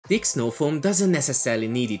Thick snow foam doesn't necessarily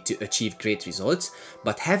need it to achieve great results,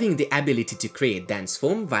 but having the ability to create dense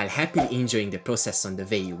foam while happily enjoying the process on the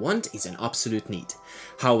way you want is an absolute need.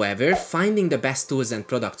 However, finding the best tools and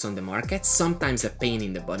products on the market sometimes a pain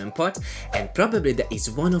in the bottom part, and probably that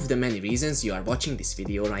is one of the many reasons you are watching this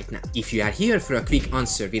video right now. If you are here for a quick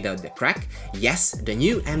answer without the crack, yes, the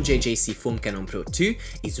new MJJC Foam Cannon Pro 2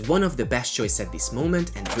 is one of the best choice at this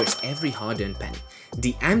moment and worth every hard-earned penny.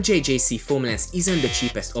 The MJJC foam lens isn't the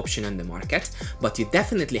cheapest option on the market, but you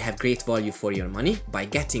definitely have great value for your money by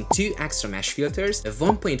getting 2 extra mesh filters, a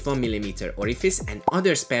 1.1mm orifice and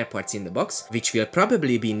other spare parts in the box, which will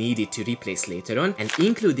probably be needed to replace later on, and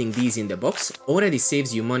including these in the box already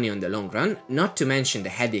saves you money on the long run, not to mention the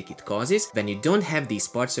headache it causes when you don't have these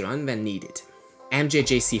parts around when needed.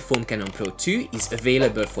 MJJC Foam Cannon Pro 2 is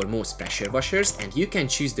available for most pressure washers, and you can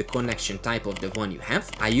choose the connection type of the one you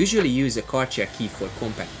have. I usually use a Cartier key for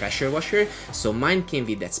compact pressure washer, so mine came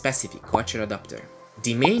with that specific Cartier adapter.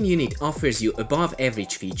 The main unit offers you above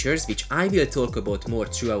average features, which I will talk about more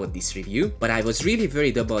throughout this review, but I was really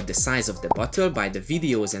worried about the size of the bottle by the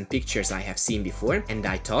videos and pictures I have seen before, and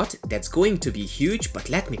I thought that's going to be huge, but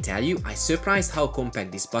let me tell you, I surprised how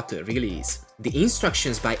compact this bottle really is. The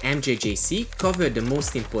instructions by MJJC cover the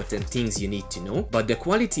most important things you need to know, but the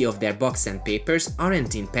quality of their box and papers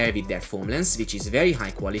aren't in pair with their foam lens, which is very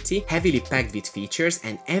high quality, heavily packed with features,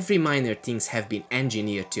 and every minor things have been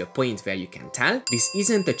engineered to a point where you can tell this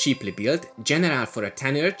isn't a cheaply built, general for a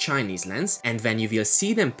tenner Chinese lens, and when you will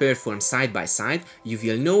see them perform side by side, you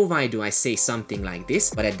will know why do I say something like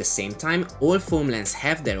this, but at the same time, all foam lenses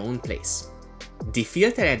have their own place. The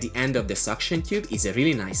filter at the end of the suction tube is a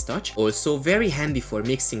really nice touch, also very handy for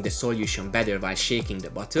mixing the solution better while shaking the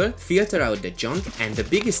bottle, filter out the junk, and the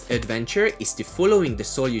biggest adventure is to following the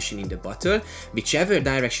solution in the bottle, whichever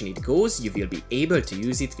direction it goes you will be able to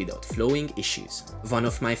use it without flowing issues. One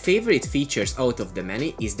of my favorite features out of the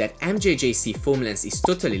many is that MJJC foam lens is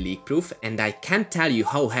totally leak proof, and I can't tell you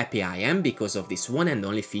how happy I am because of this one and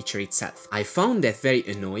only feature itself. I found that very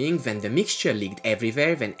annoying when the mixture leaked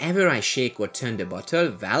everywhere whenever I shake or turn the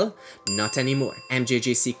bottle. Well, not anymore.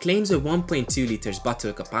 MJJC claims a 1.2 liters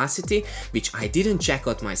bottle capacity, which I didn't check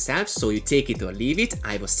out myself, so you take it or leave it.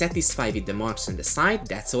 I was satisfied with the marks on the side,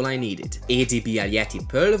 that's all I needed. ADBL Yeti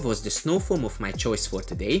Pearl was the snow foam of my choice for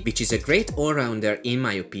today, which is a great all-rounder in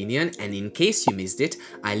my opinion, and in case you missed it,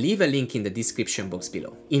 I leave a link in the description box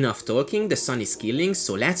below. Enough talking, the sun is killing,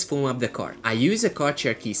 so let's foam up the car. I use a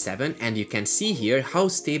Cartier Key 7, and you can see here how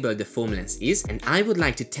stable the foam lens is, and I would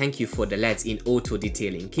like to thank you for the lads in Auto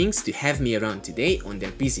Detailing Kings to have me around today on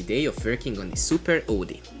their busy day of working on this super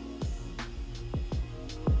Audi.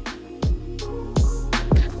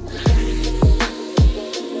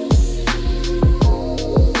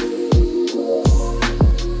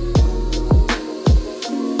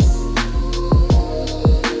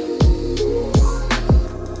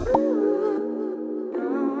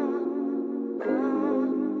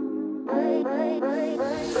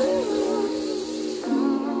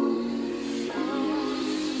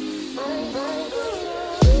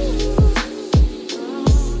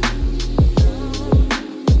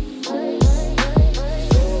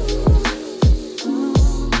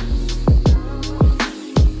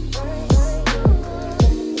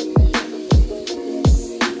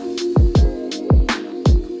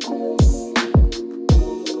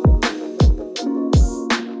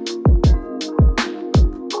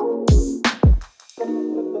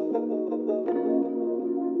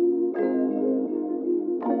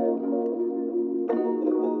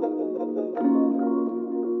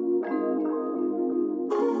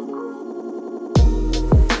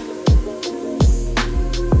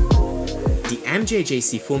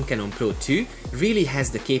 MJJC Foam Cannon Pro 2 really has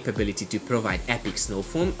the capability to provide epic snow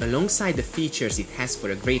foam alongside the features it has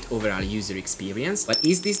for a great overall user experience, but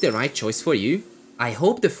is this the right choice for you? I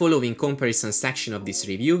hope the following comparison section of this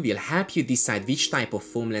review will help you decide which type of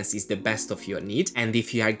foam lens is the best of your need, and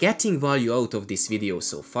if you are getting value out of this video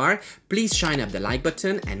so far, please shine up the like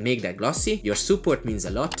button and make that glossy. Your support means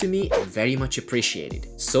a lot to me and very much appreciated.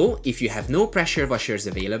 So if you have no pressure washers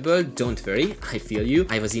available, don't worry, I feel you.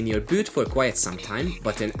 I was in your boot for quite some time,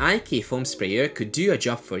 but an IK foam sprayer could do a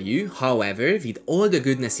job for you. However, with all the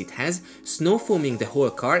goodness it has, snow foaming the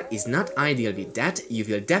whole car is not ideal with that. You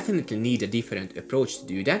will definitely need a different approach approach to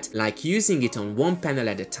do that, like using it on one panel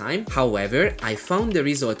at a time. However, I found the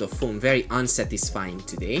result of foam very unsatisfying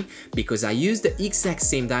today because I used the exact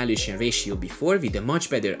same dilution ratio before with a much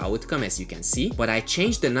better outcome, as you can see, but I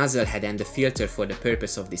changed the nozzle head and the filter for the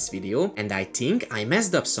purpose of this video, and I think I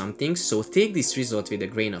messed up something, so take this result with a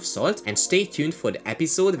grain of salt and stay tuned for the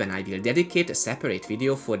episode when I will dedicate a separate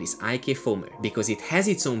video for this IK foamer, because it has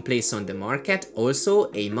its own place on the market,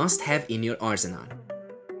 also a must-have in your arsenal.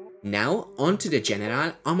 Now, on to the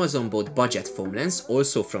general Amazon bought budget foam lens,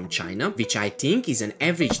 also from China, which I think is an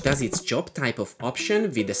average does its job type of option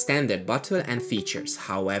with the standard bottle and features.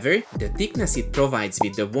 However, the thickness it provides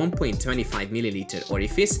with the 1.25mm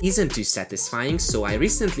orifice isn't too satisfying, so I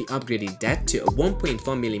recently upgraded that to a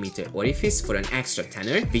 1.1mm orifice for an extra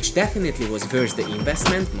tenner, which definitely was worth the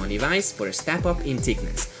investment money-wise for a step up in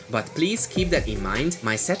thickness. But please keep that in mind,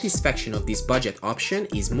 my satisfaction of this budget option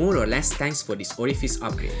is more or less thanks for this orifice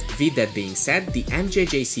upgrade. With that being said, the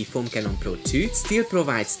MJJC Foam Cannon Pro 2 still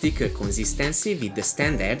provides thicker consistency with the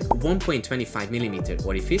standard 1.25mm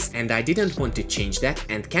orifice, and I didn't want to change that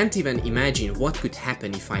and can't even imagine what could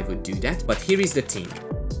happen if I would do that, but here is the thing.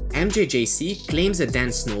 MJJC claims a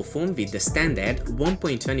dense snow foam with the standard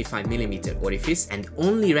 1.25mm orifice and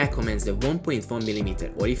only recommends the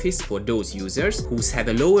 1.1mm orifice for those users who have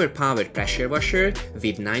a lower powered pressure washer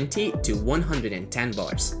with 90 to 110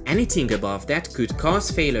 bars. Anything above that could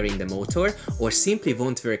cause failure in the motor or simply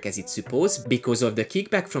won't work as it's supposed because of the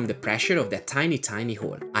kickback from the pressure of that tiny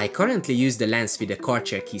hole. I currently use the lens with the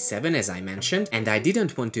Karcher Key 7 as I mentioned, and I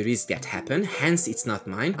didn't want to risk that happen, hence it's not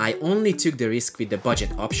mine. I only took the risk with the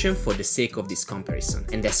budget option for the sake of this comparison.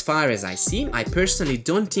 And as far as I see, I personally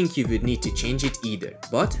don't think you would need to change it either.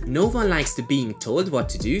 But no one likes to being told what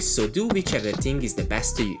to do, so do whichever thing is the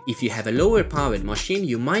best to you. If you have a lower powered machine,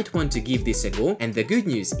 you might want to give this a go, and the good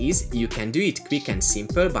news is you can do it quick and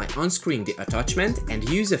simple by unscrewing the attachment and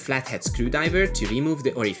use a flathead screwdriver to remove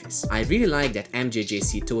the orifice. I really like that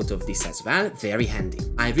MJJC thought of this as well, very handy.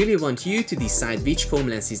 I really want you to decide which foam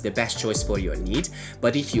lens is the best choice for your need,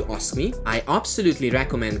 but if you ask me, I absolutely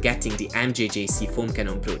recommend getting the MJJC Foam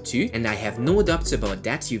Cannon Pro 2, and I have no doubts about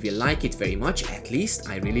that you will like it very much, at least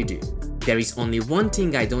I really do. There is only one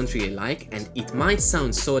thing I don't really like, and it might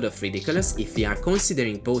sound sort of ridiculous if we are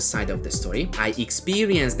considering both sides of the story. I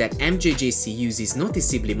experienced that MJJC uses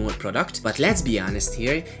noticeably more product, but let's be honest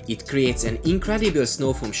here, it creates an incredible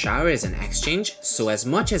snow foam shower as an exchange, so as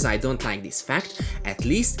much as I don't like this fact, at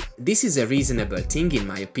least this is a reasonable thing in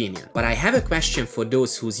my opinion. But I have a question for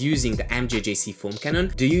those who's using the MJJC Foam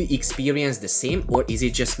Cannon. Do you experience the same, or is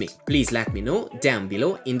it just me? Please let me know down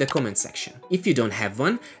below in the comment section. If you don't have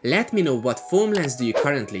one, let me know what foam lens do you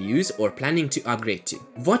currently use or planning to upgrade to.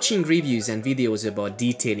 Watching reviews and videos about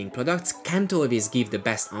detailing products can't always give the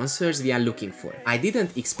best answers we are looking for. I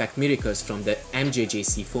didn't expect miracles from the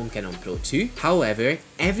MJJC Foam Cannon Pro 2, however,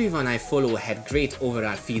 everyone I follow had great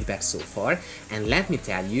overall feedback so far, and let me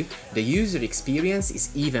tell you, the user experience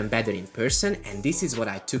is even better in person, and this is what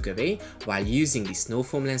I took away while using the snow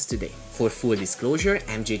foam lens today. For full disclosure,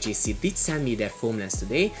 MJJC did send me their foam lens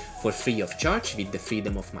today for free of charge with the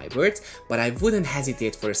freedom of my words, but I wouldn't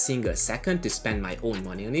hesitate for a single second to spend my own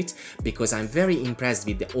money on it because I'm very impressed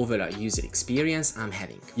with the overall user experience I'm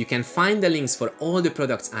having. You can find the links for all the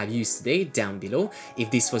products I've used today down below. If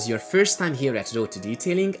this was your first time here at Road to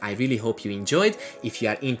Detailing, I really hope you enjoyed. If you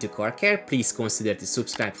are into car care, please consider to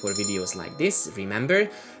subscribe for videos like this. Remember,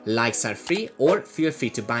 likes are free, or feel free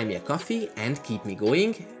to buy me a coffee and keep me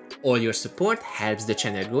going. All your support helps the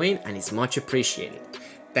channel growing and is much appreciated.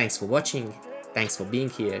 Thanks for watching, thanks for being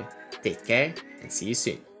here, take care and see you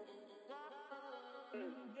soon.